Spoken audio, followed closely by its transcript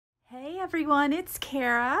everyone, it's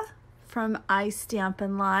Kara from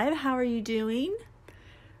Stampin' Live. How are you doing?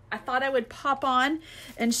 I thought I would pop on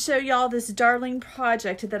and show y'all this darling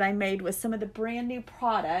project that I made with some of the brand new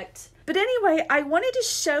product. But anyway, I wanted to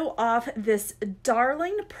show off this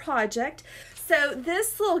darling project. So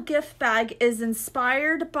this little gift bag is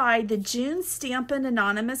inspired by the June Stampin'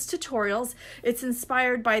 Anonymous tutorials. It's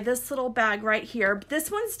inspired by this little bag right here. But this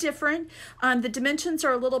one's different. The dimensions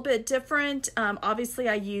are a little bit different. Obviously,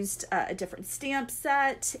 I used a different stamp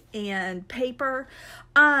set and paper.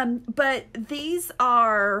 But these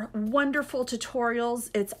are wonderful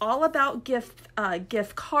tutorials. It's all about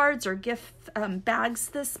gift cards or gift bags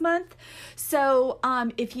this month. So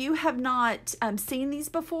if you have not seen these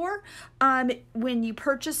before, when you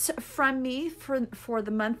purchase from me for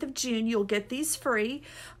the month of June, you'll get these free.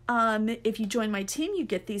 If you join my team, you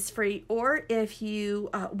get these free, or if you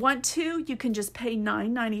want to, you can just pay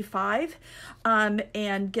 $9.95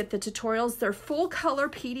 and get the tutorials. They're full color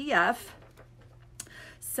PDF.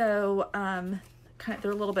 So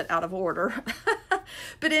they're a little bit out of order.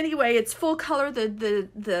 But anyway, it's full color.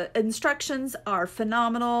 The instructions are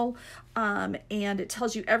phenomenal, and it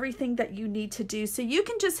tells you everything that you need to do. So you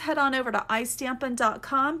can just head on over to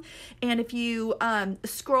istampin.com, and if you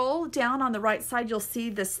scroll down on the right side, you'll see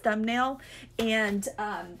this thumbnail, and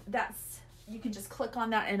you can just click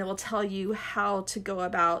on that and it will tell you how to go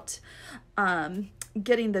about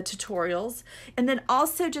getting the tutorials. And then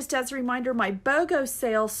also, just as a reminder, my BOGO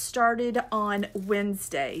sale started on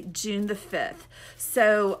Wednesday, June the 5th.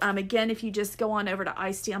 So again, if you just go on over to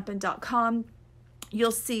istampin.com,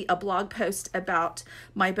 you'll see a blog post about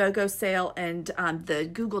my BOGO sale and the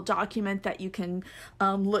Google document that you can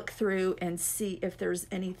look through and see if there's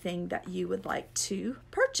anything that you would like to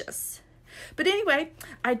purchase. But anyway,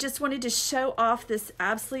 I just wanted to show off this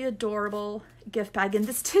absolutely adorable gift bag. And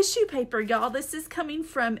this tissue paper, y'all, this is coming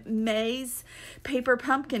from May's Paper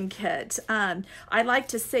Pumpkin Kit. I like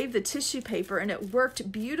to save the tissue paper, and it worked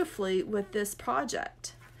beautifully with this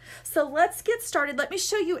project. So let's get started. Let me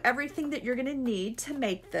show you everything that you're going to need to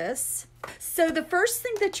make this. So the first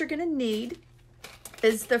thing that you're going to need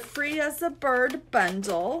is the Free as a Bird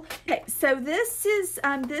bundle. Okay, so this is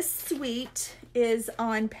this suite is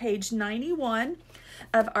on page 91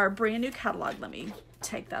 of our brand new catalog. Let me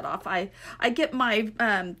take that off. I get my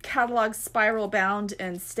catalog spiral bound,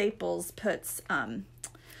 and Staples puts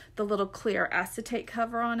the little clear acetate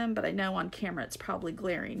cover on them, but I know on camera it's probably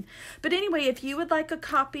glaring. But anyway, if you would like a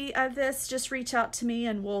copy of this, just reach out to me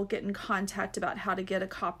and we'll get in contact about how to get a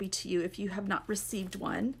copy to you if you have not received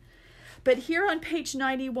one. But here on page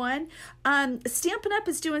 91, Stampin' Up!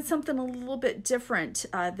 Is doing something a little bit different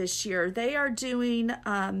this year. They are doing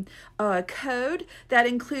a code that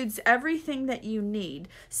includes everything that you need.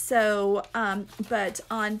 So, but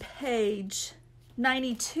on page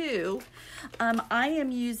 92, I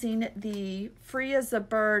am using the Free as a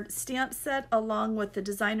Bird stamp set along with the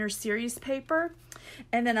designer series paper.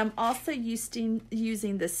 And then I'm also using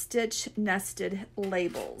the stitch nested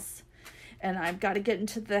labels. And I've got to get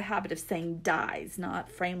into the habit of saying dies,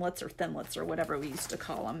 not framelets or thinlets or whatever we used to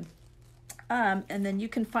call them. And then you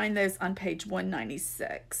can find those on page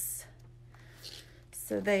 196.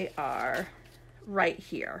 So they are right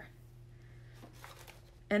here.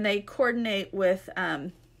 And they coordinate with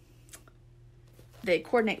Free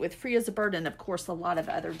as a Bird, and of course a lot of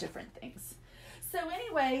other different things. So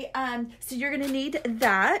anyway, so you're going to need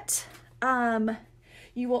that.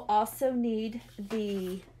 You will also need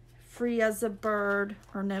the Free as a Bird,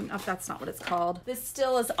 or no, that's not what it's called. This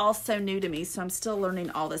still is also new to me, so I'm still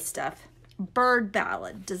learning all this stuff. Bird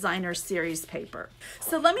Ballad designer series paper.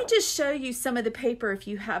 So let me just show you some of the paper if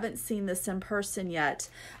you haven't seen this in person yet.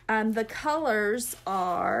 The colors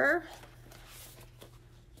are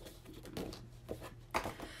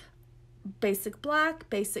Basic Black,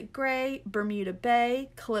 Basic Gray, Bermuda Bay,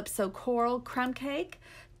 Calypso Coral, Crumb Cake,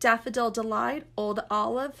 Daffodil Delight, Old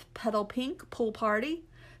Olive, Petal Pink, Pool Party,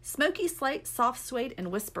 Smoky Slate, Soft Suede,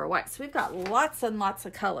 and Whisper White. So we've got lots and lots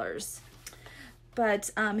of colors. But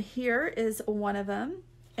here is one of them.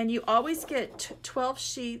 And you always get 12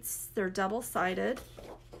 sheets. They're double-sided.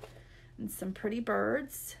 And some pretty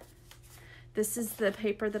birds. This is the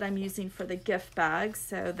paper that I'm using for the gift bag.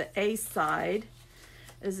 So the A side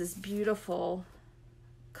is this beautiful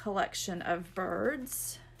collection of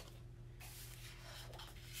birds.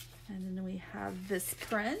 And then we have this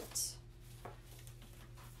print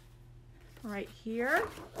right here,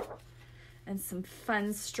 and some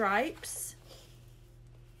fun stripes,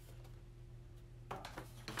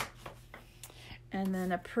 and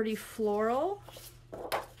then a pretty floral,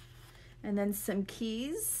 and then some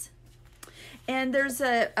keys. And there's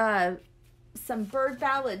a some bird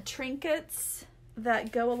ballad trinkets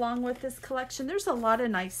that go along with this collection. There's a lot of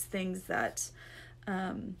nice things that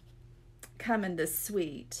come in this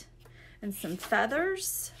suite. And some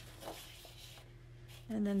feathers.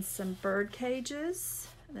 And then some bird cages.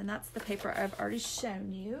 And then that's the paper I've already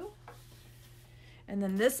shown you. And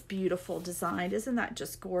then this beautiful design. Isn't that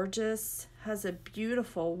just gorgeous? Has a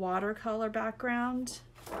beautiful watercolor background.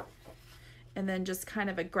 And then just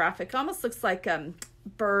kind of a graphic. Almost looks like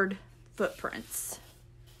bird footprints.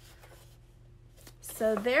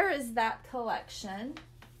 So there is that collection.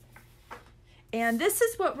 And this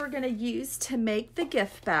is what we're going to use to make the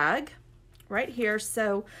gift bag right here.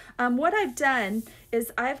 So what I've done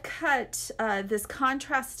is I've cut this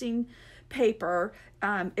contrasting paper.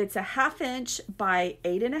 It's a 1/2 inch by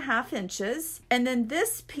 8.5 inches. And then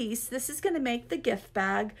this piece, this is going to make the gift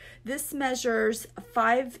bag. This measures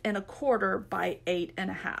 5 1/4 by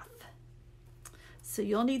 8.5. So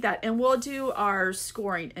you'll need that. And we'll do our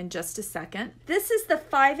scoring in just a second. This is the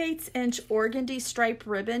 5/8 inch organdy stripe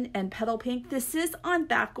ribbon and petal pink. This is on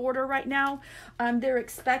back order right now. They're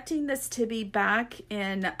expecting this to be back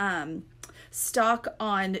in stock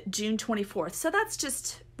on June 24th. So that's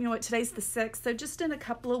just, you know what, today's the 6th. So just in a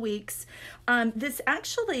couple of weeks. This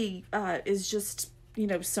actually is just, you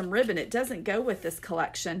know, some ribbon. It doesn't go with this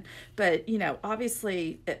collection, but you know,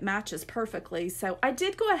 obviously it matches perfectly. So I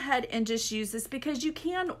did go ahead and just use this because you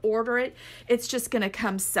can order it. It's just going to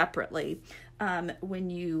come separately when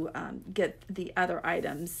you get the other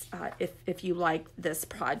items if you like this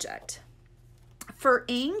project. For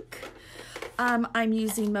ink, I'm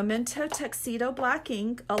using Memento Tuxedo Black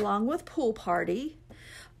ink along with Pool Party.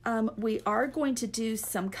 We are going to do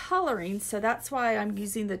some coloring, so that's why I'm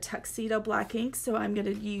using the Tuxedo Black ink. So I'm going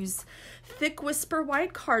to use Thick Whisper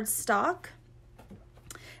White cardstock.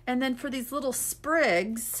 And then for these little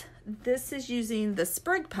sprigs, this is using the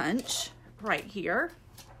Sprig Punch right here.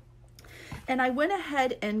 And I went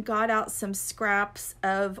ahead and got out some scraps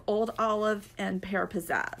of Old Olive and Pear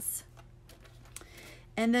Pizzazz.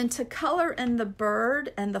 And then to color in the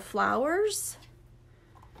bird and the flowers,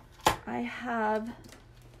 I have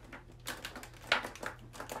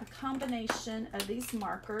combination of these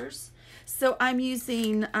markers. So I'm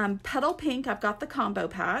using Petal Pink. I've got the combo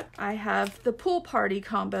pack. I have the Pool Party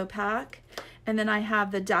combo pack. And then I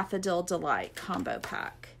have the Daffodil Delight combo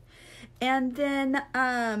pack. And then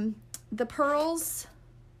the pearls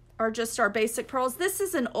are just our basic pearls. This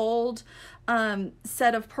is an old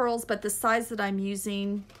set of pearls, but the size that I'm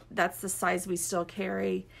using, that's the size we still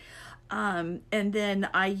carry. And then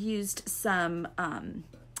I used some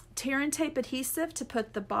tear and tape adhesive to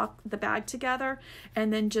put the bag together,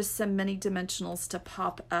 and then just some mini dimensionals to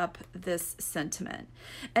pop up this sentiment.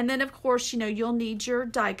 And then of course, you know, you'll need your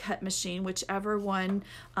die cut machine, whichever one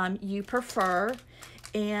you prefer.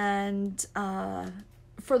 And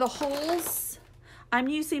for the holes, I'm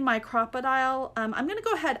using my Crocodile. I'm going to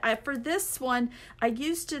go ahead. For this one, I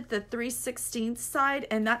used it the 3/16 side,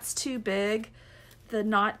 and that's too big. The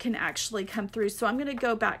knot can actually come through. So I'm going to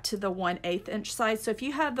go back to the 1/8 inch size. So if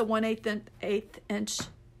you have the 1/8 inch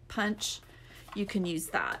punch, you can use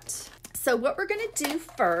that. So what we're going to do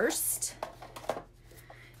first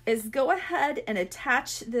is go ahead and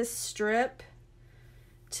attach this strip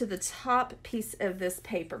to the top piece of this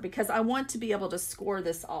paper because I want to be able to score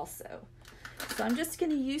this also. So I'm just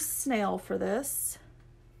going to use snail for this.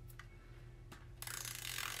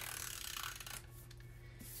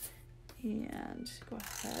 And go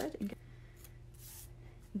ahead and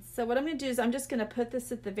so what I'm going to do is I'm just going to put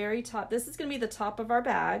this at the very top. This is going to be the top of our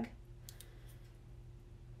bag.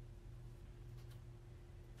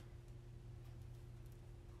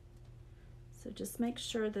 So just make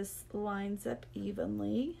sure this lines up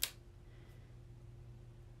evenly.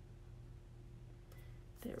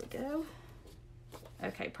 There we go.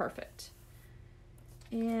 Okay, perfect.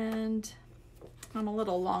 And I'm a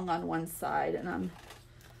little long on one side and I'm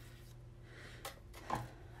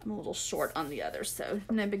a little short on the other, so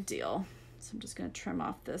no big deal. So I'm just going to trim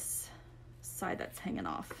off this side that's hanging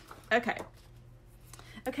off. Okay.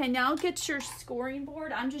 Okay, now get your scoring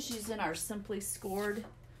board. I'm just using our Simply Scored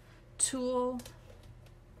tool.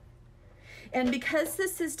 And because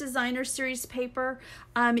this is designer series paper,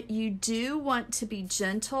 you do want to be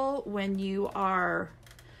gentle when you are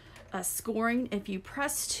scoring. If you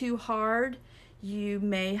press too hard, you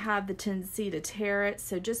may have the tendency to tear it,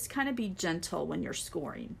 so just kind of be gentle when you're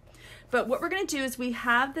scoring. But what we're going to do is we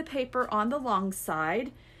have the paper on the long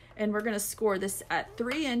side, and we're going to score this at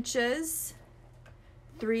 3 inches,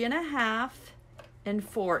 3.5, and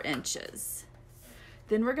 4 inches.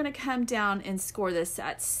 Then we're going to come down and score this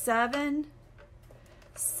at 7,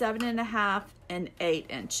 7.5, and 8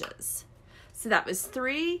 inches. So that was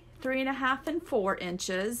 3, 3.5, and 4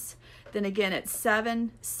 inches. Then again at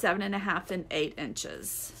 7, 7.5, and 8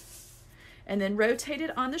 inches. And then rotate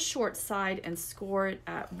it on the short side and score it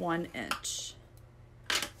at 1 inch.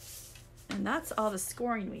 And that's all the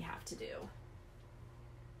scoring we have to do.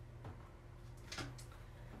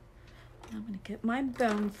 I'm going to get my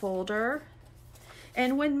bone folder.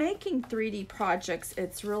 And when making 3D projects,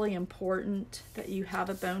 it's really important that you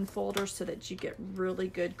have a bone folder so that you get really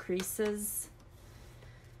good creases.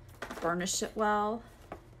 Burnish it well.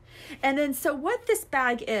 And then, so what this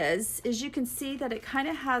bag is you can see that it kind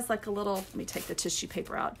of has like a little, let me take the tissue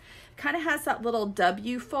paper out, kind of has that little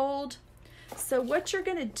W fold. So what you're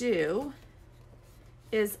going to do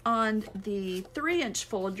is on the 3-inch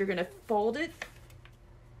fold, you're going to fold it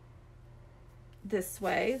this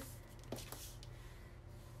way.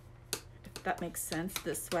 If that makes sense,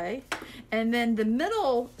 this way. And then the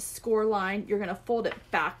middle score line, you're going to fold it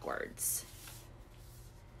backwards,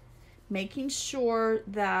 making sure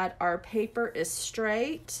that our paper is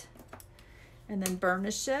straight, and then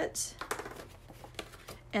burnish it.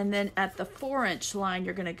 And then at the 4-inch line,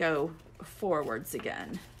 you're going to go forwards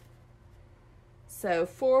again. So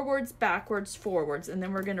forwards, backwards, forwards, and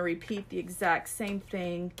then we're going to repeat the exact same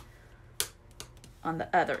thing on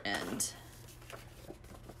the other end.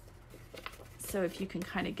 So if you can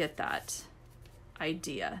kind of get that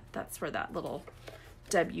idea, that's where that little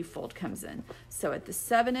W fold comes in. So at the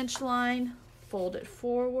 7-inch line, fold it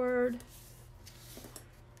forward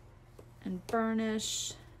and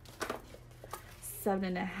burnish.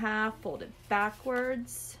 7.5, fold it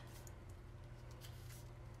backwards.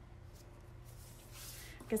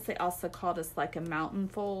 I guess they also call this like a mountain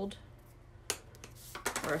fold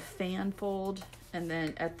or a fan fold. And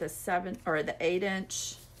then at the 7 or the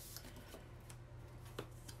 8-inch,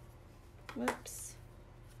 whoops,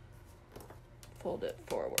 fold it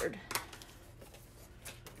forward.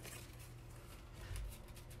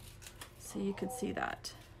 So you can see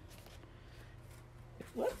that.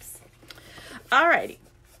 Whoops. Alrighty.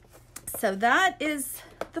 So that is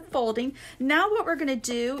the folding. Now what we're going to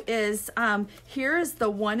do is, here is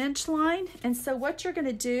the 1-inch line. And so what you're going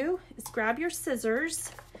to do is grab your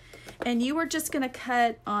scissors, and you are just going to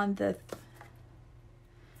cut on the,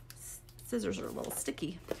 scissors are a little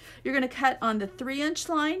sticky. You're going to cut on the 3-inch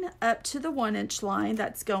line up to the 1-inch line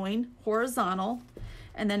that's going horizontal,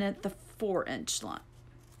 and then at the 4-inch line.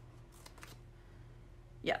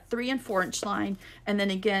 Yeah, 3 and 4-inch line, and then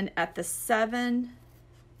again at the 7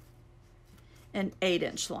 and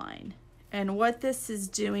 8-inch line. And what this is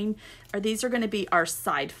doing are these are going to be our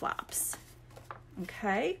side flaps.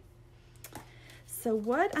 Okay. So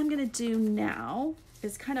what I'm going to do now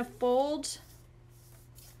is kind of fold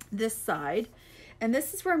this side, and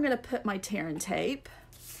this is where I'm going to put my tear and tape.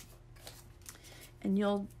 And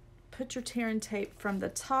you'll put your tear and tape from the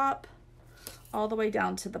top all the way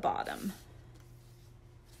down to the bottom,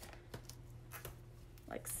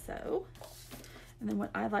 like so. And then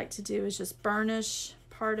what I like to do is just burnish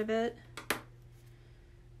part of it,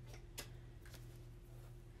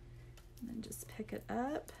 and then just pick it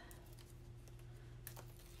up.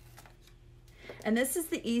 And this is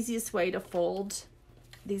the easiest way to fold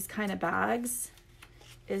these kind of bags,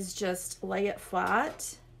 is just lay it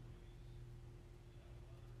flat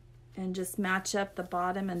and just match up the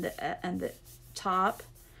bottom and the top,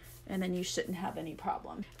 and then you shouldn't have any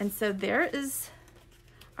problem. And so there is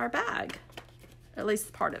our bag, at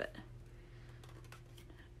least part of it.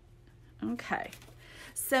 Okay,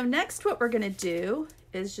 so next what we're going to do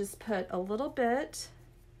is just put a little bit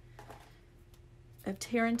of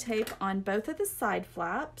tear and tape on both of the side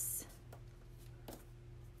flaps.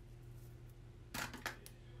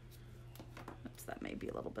 Oops, that may be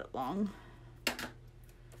a little bit long.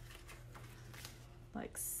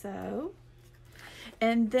 Like so.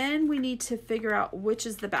 And then we need to figure out which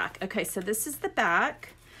is the back. Okay, so this is the back.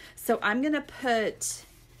 So I'm going to put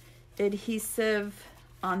adhesive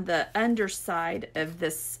on the underside of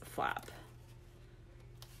this flap.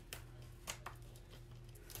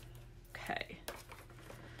 Okay.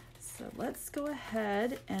 So let's go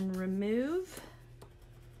ahead and remove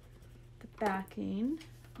the backing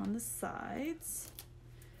on the sides.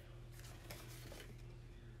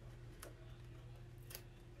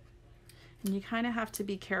 And you kind of have to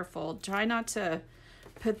be careful. Try not to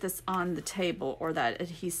put this on the table or that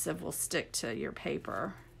adhesive will stick to your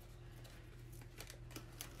paper.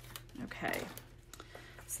 Okay.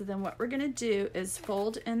 So then what we're going to do is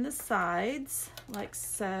fold in the sides like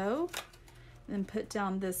so. Then put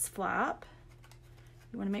down this flap.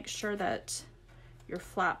 You want to make sure that your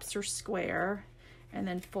flaps are square, and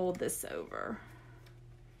then fold this over.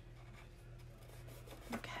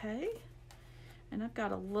 Okay. And I've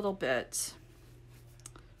got a little bit,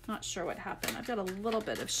 not sure what happened. I've got a little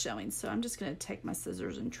bit of showing, so I'm just going to take my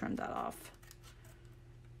scissors and trim that off.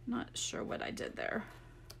 Not sure what I did there.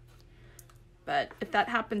 But if that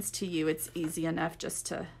happens to you, it's easy enough just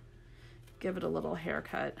to give it a little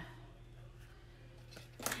haircut.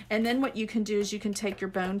 And then what you can do is you can take your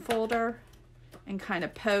bone folder and kind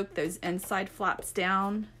of poke those inside flaps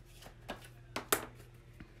down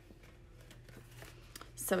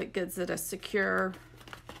so it gives it a secure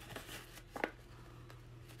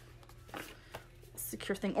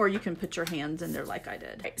thing, or you can put your hands in there like I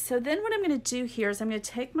did. Right, so then what I'm going to do here is I'm going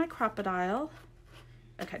to take my crocodile.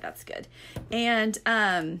 Okay, that's good. And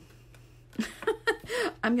I'm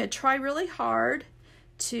going to try really hard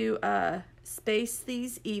to space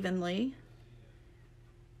these evenly.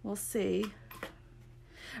 We'll see.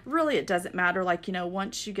 Really, it doesn't matter. Like, you know,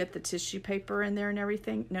 once you get the tissue paper in there and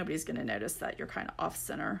everything, nobody's going to notice that you're kind of off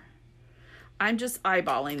center. I'm just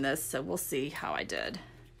eyeballing this, so we'll see how I did.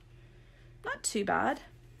 Not too bad.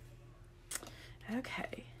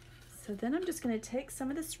 Okay, so then I'm just going to take some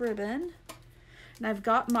of this ribbon, and I've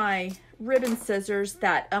got my ribbon scissors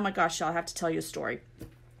that, oh my gosh, y'all, I have to tell you a story.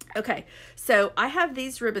 Okay, so I have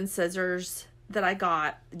these ribbon scissors that I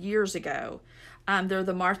got years ago. They're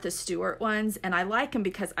the Martha Stewart ones, and I like them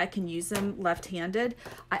because I can use them left-handed.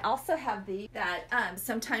 I also have these that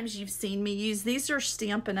sometimes you've seen me use. These are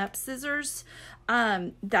Stampin' Up scissors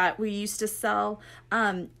that we used to sell.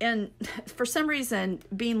 And for some reason,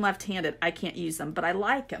 being left-handed, I can't use them, but I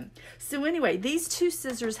like them. So anyway, these two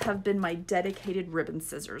scissors have been my dedicated ribbon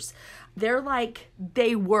scissors. They're like,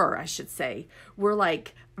 I should say, were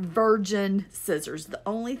like virgin scissors. The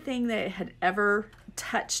only thing that had ever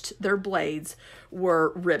touched their blades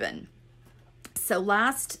were ribbon. So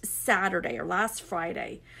last Saturday or last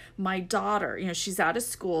Friday, my daughter, you know, she's out of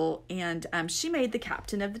school, and she made the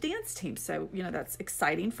captain of the dance team. So, you know, that's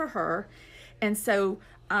exciting for her. And so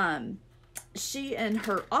she and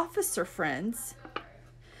her officer friends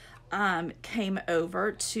came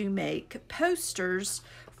over to make posters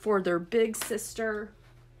for their big sister,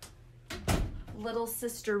 little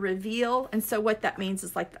sister reveal. And so what that means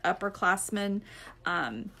is like the upperclassmen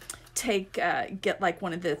get like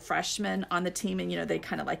one of the freshmen on the team, and you know, they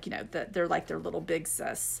kind of like, you know, they're like their little big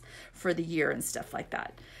sis for the year and stuff like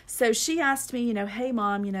that. So she asked me, you know, hey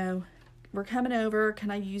mom, you know, we're coming over, can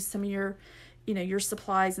I use some of your, you know, your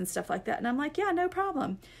supplies and stuff like that? And I'm like, yeah, no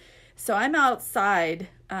problem. So I'm outside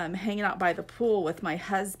hanging out by the pool with my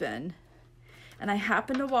husband, and I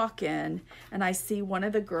happen to walk in and I see one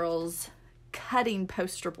of the girls cutting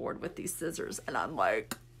poster board with these scissors, and I'm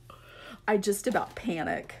like, I just about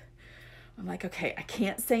panic. I'm like, okay, I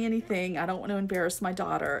can't say anything. I don't want to embarrass my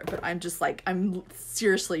daughter, but I'm just like, I'm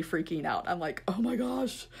seriously freaking out. I'm like, oh my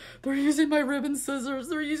gosh, they're using my ribbon scissors.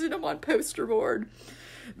 They're using them on poster board.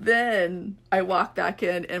 Then I walk back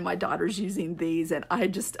in, and my daughter's using these, and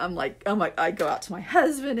I'm like, I go out to my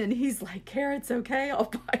husband, and he's like, Kara, it's okay. I'll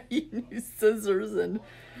buy you new scissors. And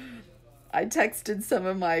I texted some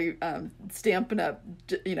of my Stampin' Up,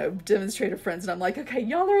 you know, demonstrator friends, and I'm like, okay,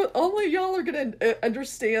 only y'all are gonna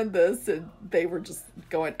understand this. And they were just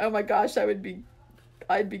going, oh my gosh, I'd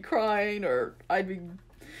be crying, or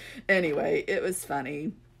anyway, it was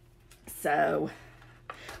funny. So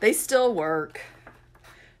they still work,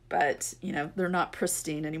 but you know, they're not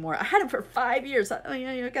pristine anymore. I had them for 5 years.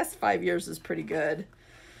 I guess 5 years is pretty good.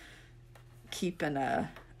 Keeping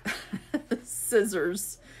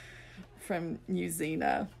scissors from using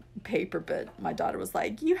paper, but my daughter was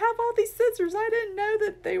like, you have all these scissors. I didn't know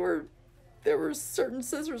that there were certain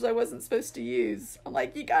scissors I wasn't supposed to use. I'm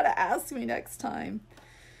like, you gotta ask me next time.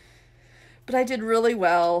 But I did really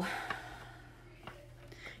well.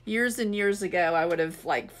 Years and years ago, I would have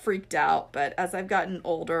like freaked out, but as I've gotten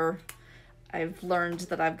older, I've learned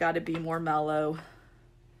that I've got to be more mellow.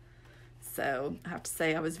 So I have to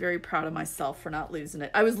say, I was very proud of myself for not losing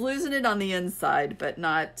it. I was losing it on the inside, but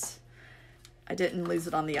I didn't lose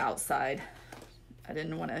it on the outside. I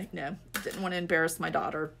didn't want to embarrass my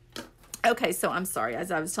daughter. Okay, so I'm sorry. As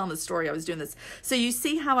I was telling the story, I was doing this. So you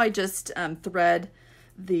see how I just thread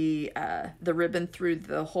the ribbon through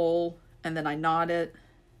the hole, and then I knot it.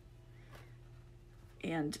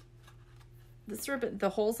 And this ribbon, the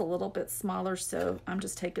hole's a little bit smaller, so I'm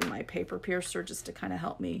just taking my paper piercer just to kind of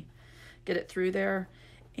help me get it through there.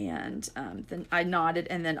 And then I knot it,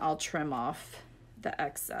 and then I'll trim off the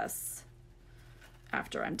excess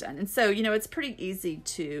after I'm done. And so, you know, it's pretty easy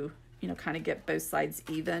to, you know, kind of get both sides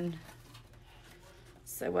even.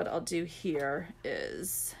 So what I'll do here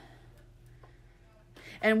is,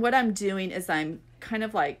 and what I'm doing is I'm kind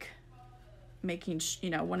of like making, you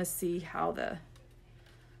know, want to see how the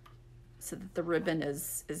so that the ribbon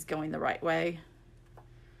is going the right way.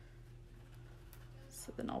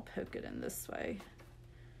 So then I'll poke it in this way.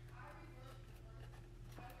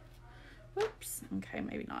 Whoops, okay,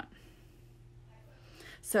 maybe not.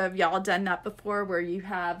 So have y'all done that before where you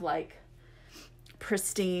have like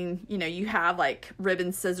pristine, you know, you have like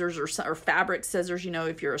ribbon scissors or fabric scissors, you know,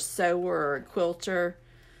 if you're a sewer or a quilter,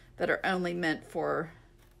 that are only meant for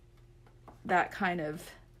that kind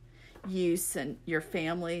of use, and your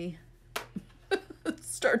family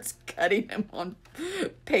starts cutting them on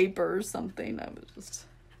paper or something. I was just...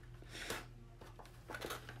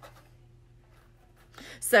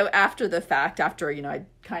 So after the fact, after, you know, I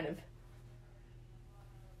kind of...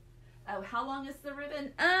 Oh, how long is the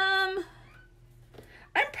ribbon? I'm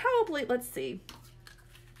probably, let's see.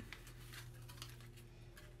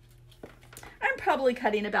 I'm probably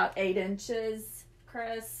cutting about 8 inches,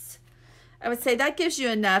 Chris. I would say that gives you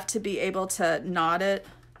enough to be able to knot it.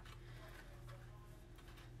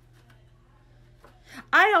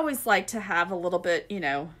 I always like to have a little bit, you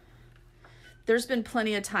know, there's been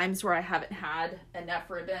plenty of times where I haven't had enough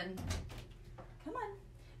ribbon. Come on.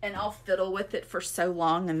 And I'll fiddle with it for so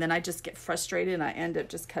long, and then I just get frustrated and I end up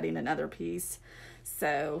just cutting another piece.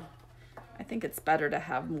 So I think it's better to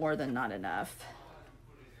have more than not enough.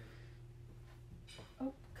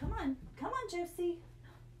 Oh, come on. Come on, Josie.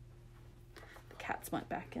 The cats went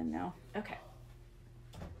back in now. Okay.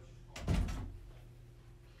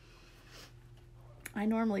 I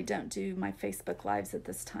normally don't do my Facebook Lives at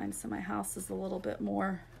this time, so my house is a little bit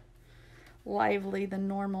more lively than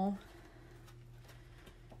normal.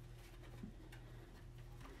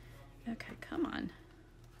 Okay, come on.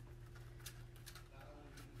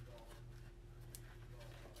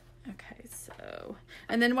 Okay, so,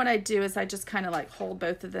 and then what I do is I just kind of like hold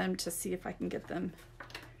both of them to see if I can get them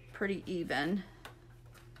pretty even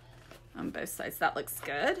on both sides. That looks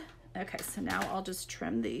good. Okay, so now I'll just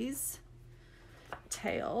trim these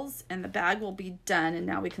tails and the bag will be done, and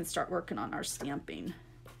now we can start working on our stamping.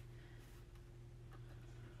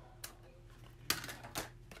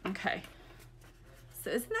 Okay, so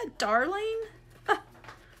isn't that darling? Ah,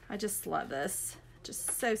 I just love this.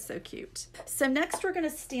 Just so cute. So next we're going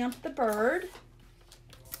to stamp the bird,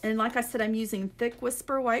 and like I said, I'm using thick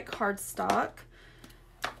Whisper White cardstock.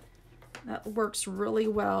 That works really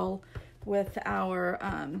well with our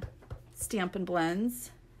Stampin'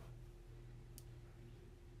 Blends.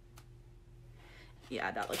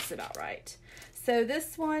 Yeah, that looks about right. So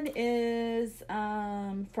this one is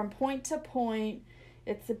from point to point,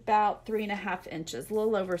 it's about 3.5 inches, a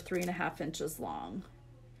little over 3.5 inches long.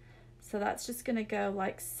 So that's just gonna go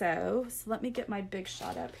like so. So let me get my big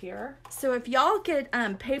shot up here. So if y'all get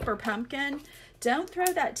paper pumpkin, don't throw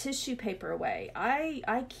that tissue paper away.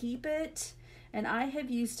 I keep it, and I have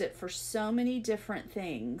used it for so many different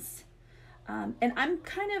things. And I'm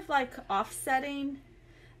kind of like offsetting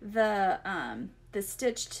the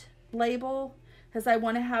stitched label because I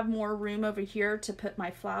want to have more room over here to put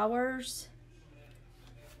my flowers.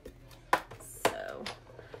 So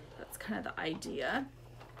that's kind of the idea.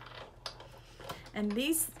 And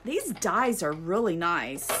these dies are really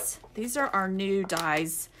nice. These are our new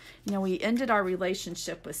dies. You know, we ended our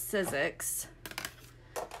relationship with Sizzix.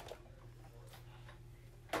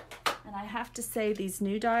 And I have to say these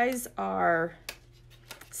new dies are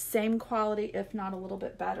same quality, if not a little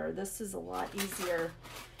bit better. This is a lot easier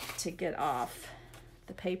to get off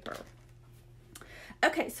the paper.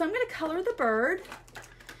 Okay, so I'm going to color the bird,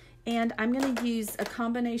 and I'm going to use a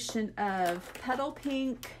combination of Petal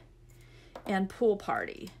Pink and Pool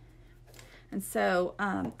Party. And so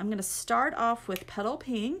I'm going to start off with Petal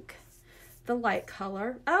Pink, the light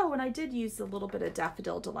color. Oh, and I did use a little bit of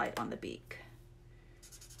Daffodil Delight on the beak.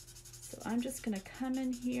 So I'm just going to come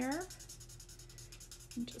in here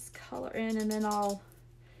and just color in, and then I'll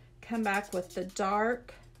come back with the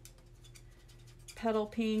dark Petal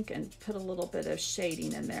Pink and put a little bit of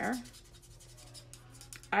shading in there.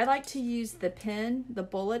 I like to use the pen, the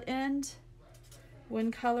bullet end.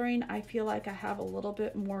 When coloring, I feel like I have a little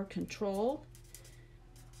bit more control.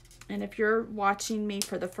 And if you're watching me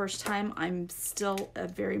for the first time, I'm still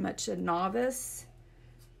very much a novice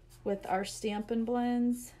with our Stampin'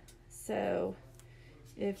 Blends. So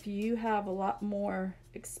if you have a lot more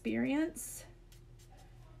experience,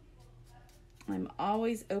 I'm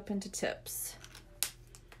always open to tips.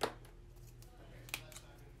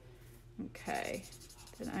 Okay,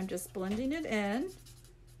 then I'm just blending it in.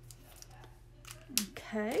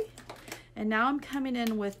 Okay, and now I'm coming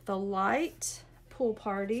in with the light Pool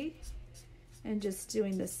Party and just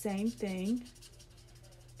doing the same thing,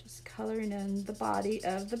 just coloring in the body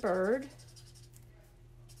of the bird.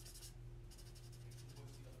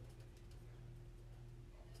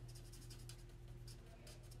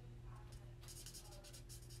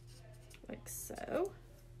 so.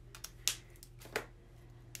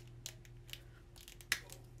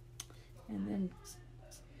 And then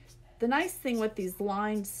the nice thing with these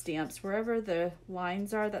lined stamps, wherever the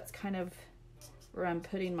lines are, that's kind of where I'm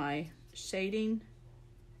putting my shading.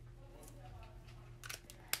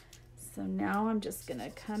 So now I'm just gonna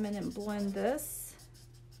come in and blend this.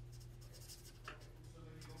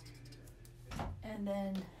 And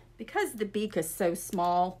then because the beak is so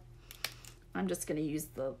small, I'm just gonna use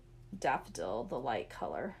the daffodil, the light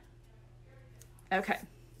color. Okay,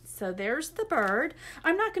 so there's the bird.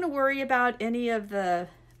 I'm not gonna worry about any of the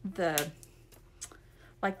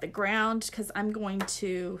like the ground, because I'm going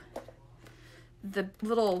to, the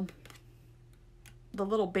little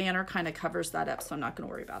banner kind of covers that up, so I'm not going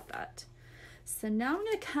to worry about that. So now I'm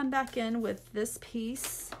going to come back in with this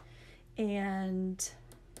piece, and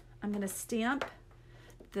I'm going to stamp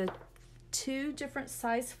the 2 different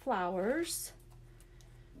size flowers.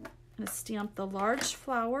 I'm going to stamp the large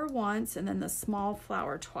flower once and then the small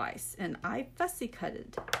flower twice, and I fussy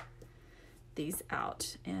cutted these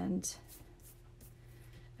out, and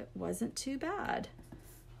it wasn't too bad.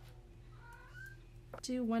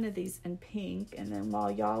 Do one of these in pink, and then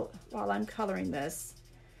while I'm coloring this,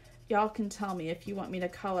 y'all can tell me if you want me to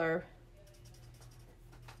color.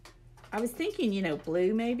 I was thinking, you know,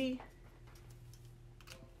 blue maybe.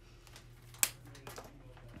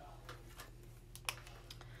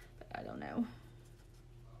 But I don't know.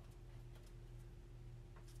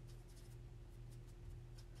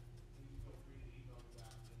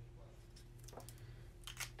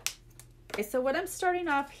 Okay, so what I'm starting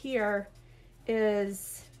off here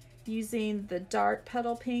is using the dark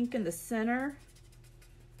petal pink in the center,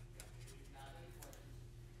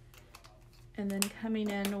 and then coming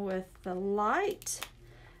in with the light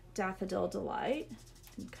Daffodil Delight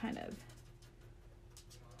and kind of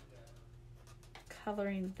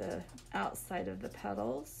coloring the outside of the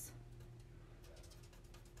petals.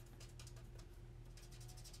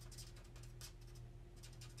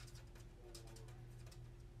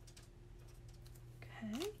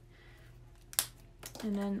 Okay.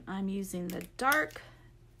 And then I'm using the dark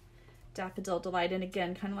Daffodil Delight, and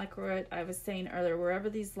again, kind of like what I was saying earlier, wherever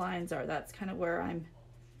these lines are, that's kind of where I'm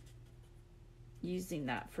using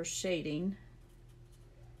that for shading.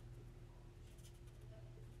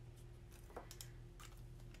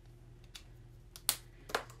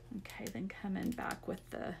 Okay, then come in back with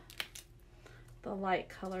the light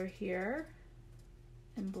color here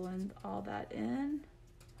and blend all that in.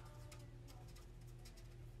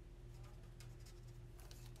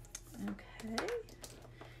 Okay,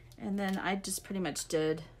 and then I just pretty much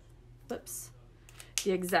did, whoops,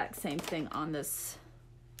 the exact same thing on this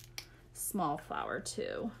small flower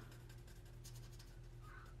too.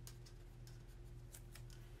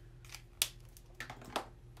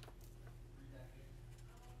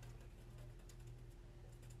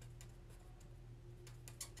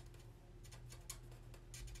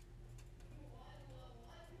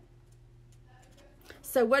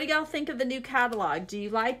 So what do y'all think of the new catalog? Do you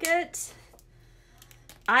like it?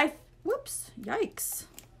 Whoops, yikes.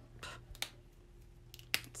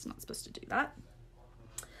 It's not supposed to do that.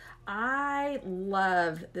 I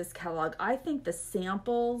love this catalog. I think the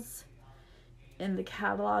samples in the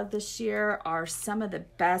catalog this year are some of the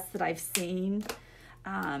best that I've seen.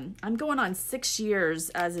 I'm going on 6 years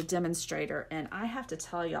as a demonstrator, and I have to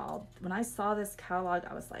tell y'all, when I saw this catalog,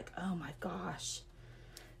 I was like, oh my gosh.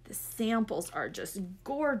 The samples are just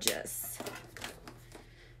gorgeous.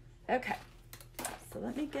 Okay, so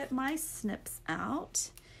let me get my snips out.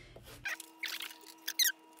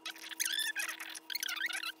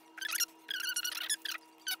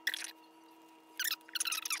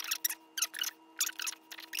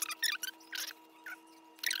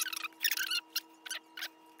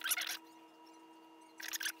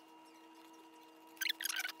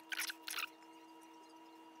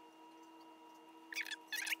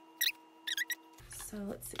 So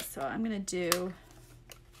let's see, so I'm gonna do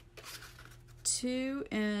 2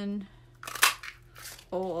 in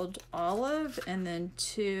Old Olive and then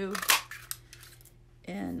 2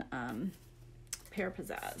 in Pear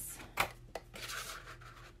Pizzazz.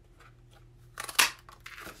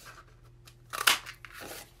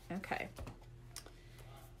 Okay.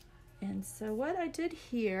 And so what I did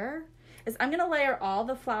here is I'm gonna layer all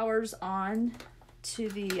the flowers on to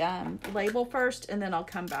the label first, and then I'll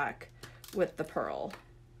come back with the pearl.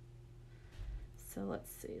 So let's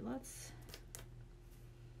see, let's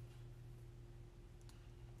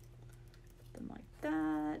put them like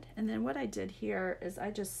that. And then what I did here is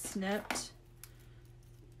I just snipped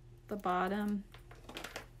the bottom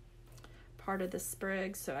part of the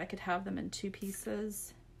sprig so I could have them in 2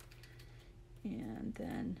 pieces. And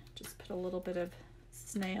then just put a little bit of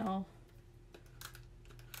snail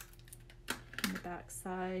on the back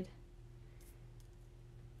side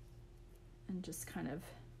and just kind of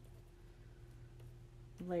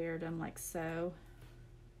layered them like so.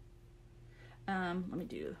 Let me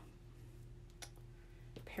do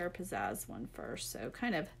Pear Pizzazz one first. So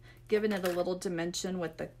kind of giving it a little dimension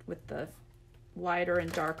with the lighter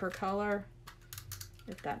and darker color,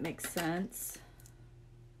 if that makes sense.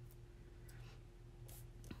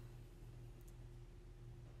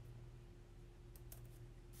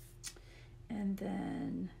 And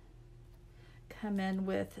then come in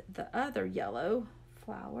with the other yellow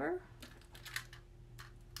flower.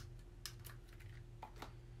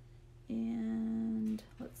 And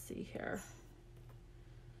let's see here.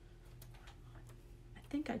 I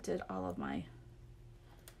think I did all of my,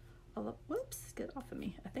 whoops, get off of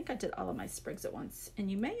me. I think I did all of my sprigs at once,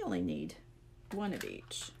 and you may only need one of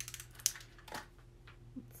each.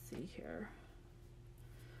 Let's see here.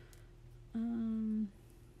 And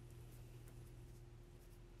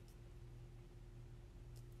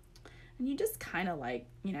you just kind of like,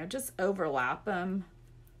 you know, just overlap them.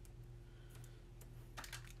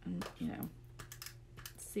 And, you know,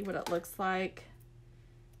 see what it looks like.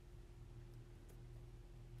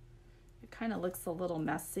 It kind of looks a little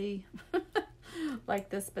messy like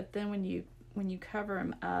this, but then when you cover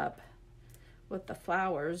them up with the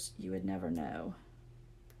flowers, you would never know.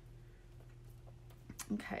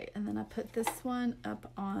 Okay, and then I put this one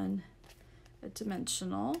up on a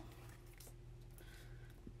dimensional.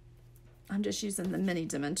 I'm just using the mini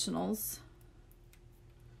dimensionals,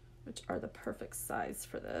 which are the perfect size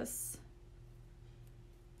for this.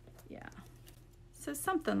 Yeah, so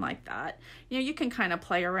something like that. You know, you can kind of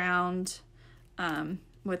play around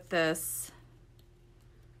with this,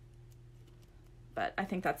 but I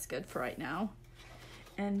think that's good for right now.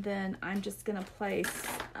 And then I'm just gonna place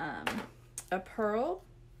a pearl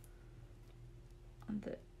on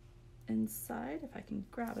the inside, if I can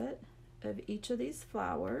grab it, of each of these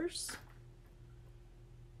flowers.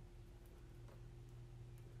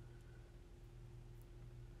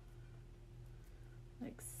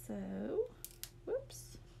 Like so.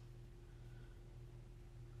 Whoops.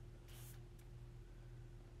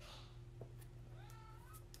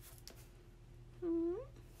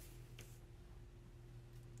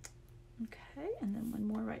 Okay, and then one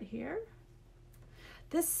more right here.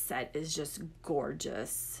 This set is just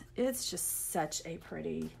gorgeous. It's just such a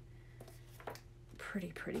pretty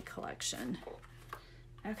collection.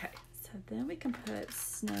 Okay, so then we can put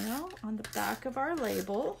snail on the back of our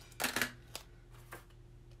label.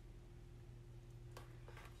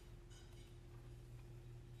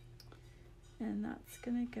 And that's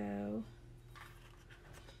gonna go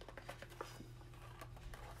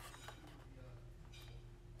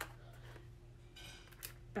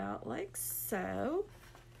about like so.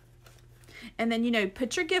 And then, you know,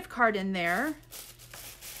 put your gift card in there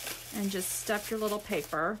and just stuff your little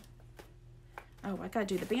paper. Oh, I gotta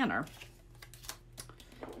do the banner.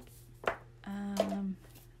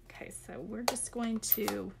 Okay, so we're just going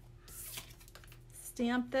to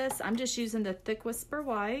stamp this. I'm just using the Thick Whisper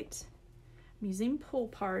White. I'm using Pool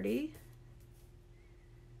Party.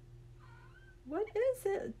 What is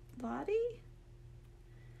it, Lottie?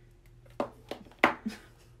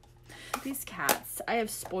 These cats, I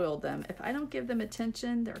have spoiled them. If I don't give them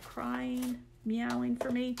attention, they're crying, meowing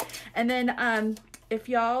for me. And then if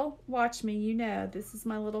y'all watch me, you know this is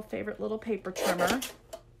my little favorite little paper trimmer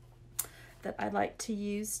that I like to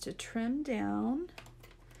use to trim down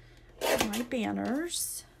my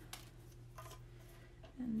banners.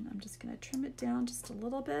 And I'm just going to trim it down just a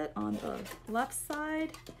little bit on the left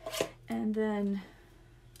side. And then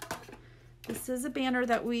this is a banner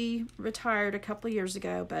that we retired a couple years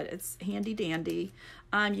ago, but it's handy dandy.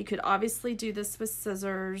 You could obviously do this with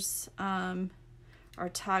scissors, our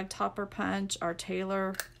tag topper punch, our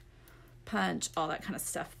tailor punch, all that kind of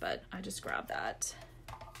stuff, but I just grabbed that.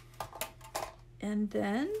 And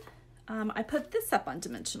then I put this up on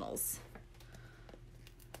dimensionals.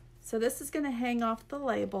 So this is going to hang off the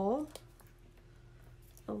label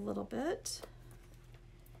a little bit,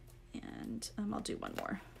 and I'll do one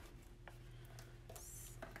more.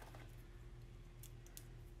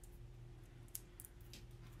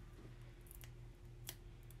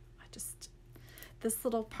 This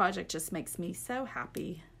little project just makes me so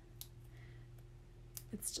happy.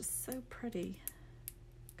 It's just so pretty.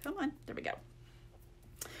 Come on, there we go.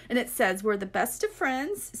 And it says, we're the best of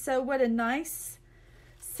friends. So what a nice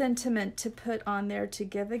sentiment to put on there, to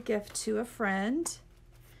give a gift to a friend.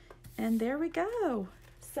 And there we go.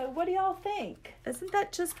 So what do y'all think? Isn't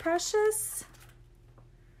that just precious?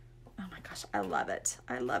 Oh my gosh, I love it.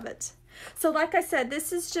 I love it. So like I said,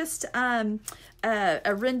 this is just a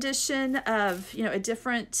rendition of, you know, a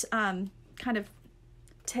different kind of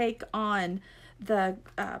take on the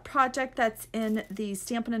project that's in the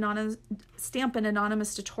Stampin' Anonymous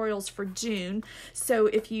tutorials for June. So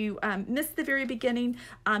if you missed the very beginning,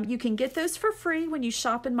 you can get those for free when you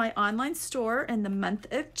shop in my online store in the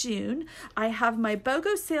month of June. I have my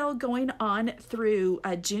BOGO sale going on through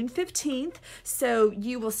June 15th, so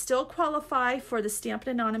you will still qualify for the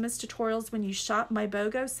Stampin' Anonymous tutorials when you shop my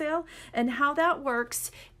BOGO sale. And how that works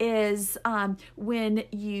is when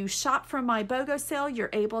you shop from my BOGO sale, you're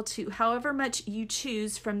able to, however much you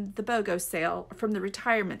choose from the BOGO sale, from the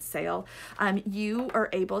retirement sale, you are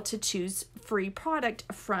able to choose free product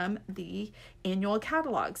from the annual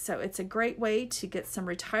catalog. So it's a great way to get some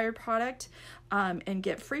retired product and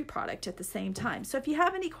get free product at the same time. So if you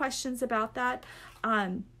have any questions about that,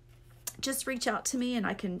 just reach out to me and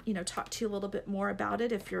I can, you know, talk to you a little bit more about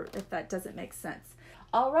it if that doesn't make sense.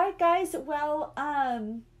 All right, guys. Well,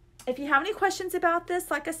 if you have any questions about this,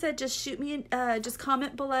 like I said, just shoot me, just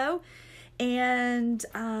comment below, and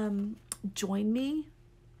join me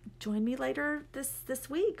later this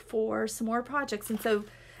week for some more projects. And so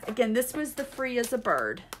again, this was the Free as a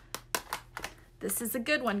Bird. This is a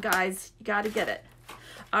good one, guys. You got to get it.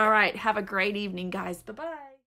 All right. Have a great evening, guys. Bye-bye.